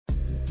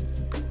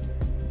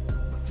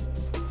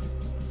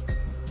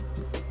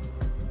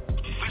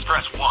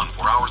press 1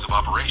 for hours of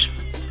operation.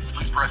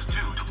 Please press 2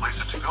 to place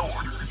a to-go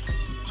order.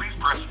 Please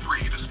press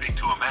 3 to speak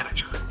to a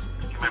manager.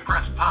 You may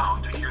press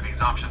pound to hear these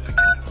options again,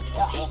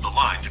 or hold the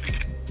line to be...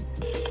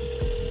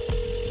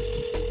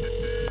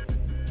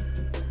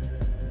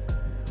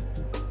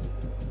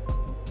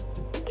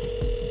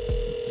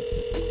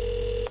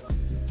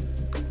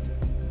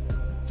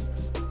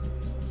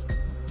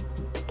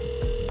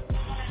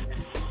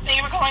 Thank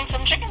you for calling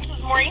Some Chickens. This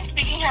is Maureen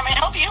speaking. How may I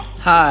help you?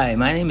 Hi,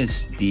 my name is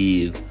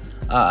Steve.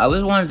 I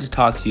was wanted to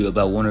talk to you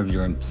about one of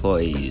your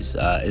employees.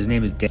 His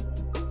name is Dan.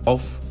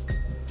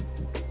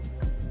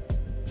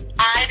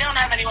 I don't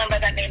have anyone by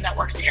that name that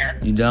works here.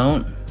 You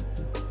don't?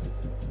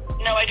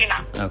 No, I do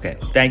not. Okay.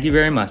 Thank you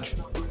very much.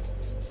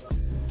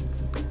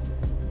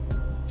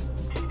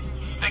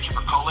 Thank you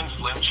for calling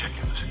Slim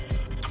Chickens.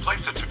 To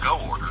place a to-go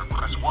order,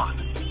 press 1.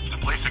 To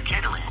place a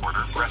catering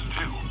order, press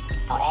 2.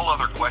 For all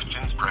other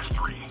questions, press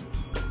 3.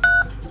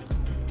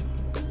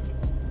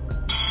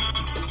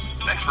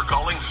 Thanks for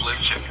calling Slim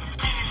Chickens.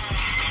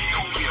 There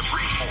will be a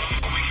brief hold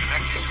while we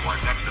connect you to our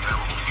next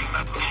available team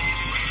member.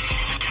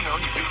 Did you know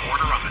you can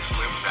order on the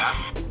Slim app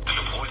and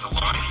deploy the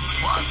line?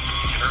 Plus,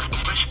 enter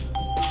delicious.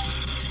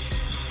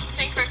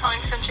 Thanks for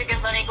calling Some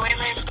Chickens. Let me go in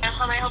there.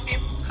 How may I help you?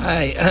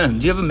 Hi, do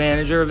you have a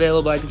manager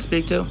available I can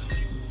speak to?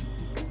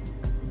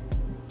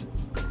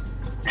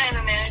 I'm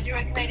a manager.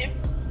 What can I do?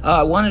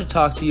 I wanted to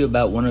talk to you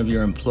about one of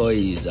your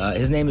employees.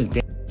 His name is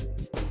Dan.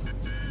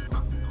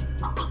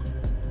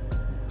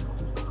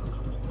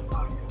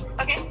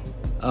 Okay.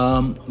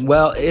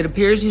 Well, it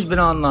appears he's been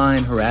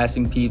online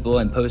harassing people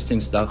and posting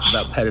stuff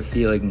about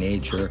pedophilic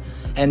nature,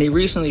 and he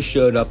recently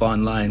showed up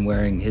online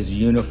wearing his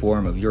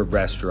uniform of your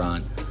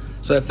restaurant.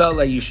 So I felt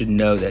like you should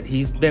know that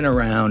he's been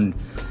around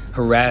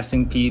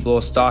harassing people,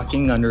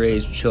 stalking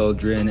underage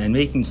children, and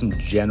making some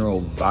general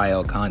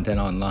vile content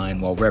online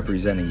while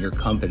representing your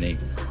company.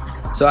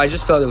 So I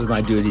just felt it was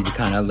my duty to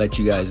kind of let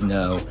you guys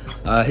know.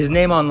 His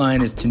name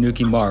online is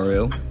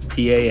Tanukimaru,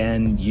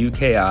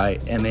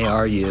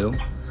 Tanukimaru.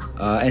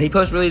 And he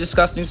posts really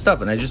disgusting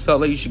stuff, and I just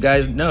felt like you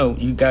guys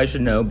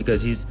should know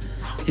because he's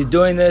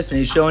doing this and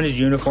he's showing his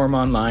uniform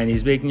online.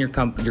 He's making your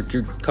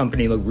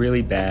company look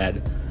really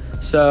bad.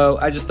 So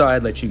I just thought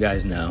I'd let you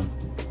guys know.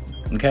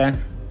 Okay?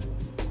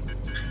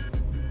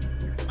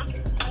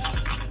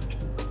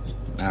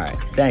 All right.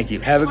 Thank you.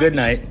 Have a good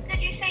night. Did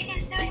you say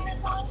he's doing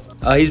this on?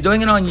 He's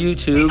doing it on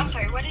YouTube. I'm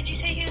sorry, what did you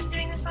say he was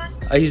doing this on?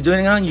 He's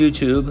doing it on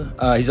YouTube.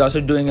 He's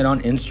also doing it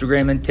on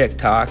Instagram and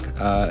TikTok.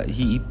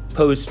 He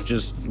posts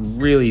just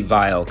really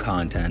vile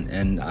content,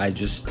 and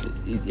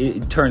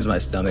it turns my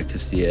stomach to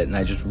see it, and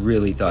I just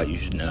really thought you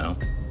should know.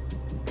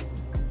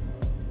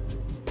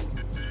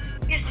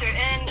 Yes, sir.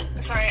 And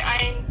sorry,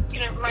 I'm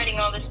writing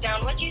all this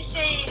down. What did you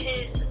say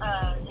his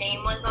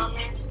name was on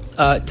there?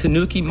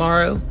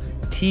 Tanukimaru,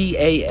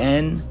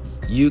 Tanukimaru.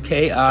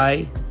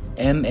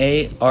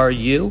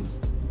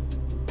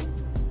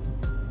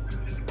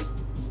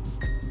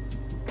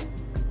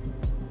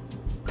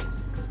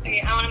 Okay,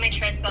 I want to make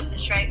sure I spelled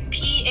this right.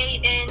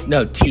 P-A-N...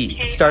 No,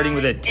 T. Starting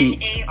with a T.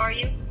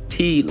 N-A-R-U?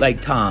 T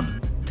like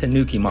Tom.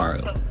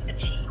 Tanukimaru. Oh, a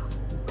T.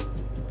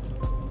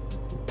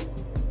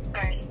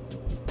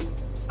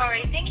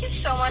 Alright, thank you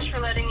so much for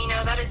letting me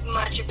know. That is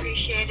much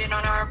appreciated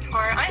on our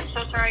part. I'm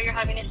so sorry you're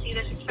having to see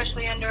this,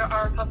 especially under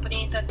our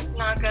company. That's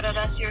not good of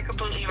us. You're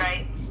completely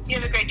right. You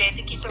have a great day.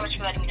 Thank you so much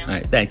for letting me know. All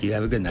right, thank you.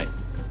 Have a good night.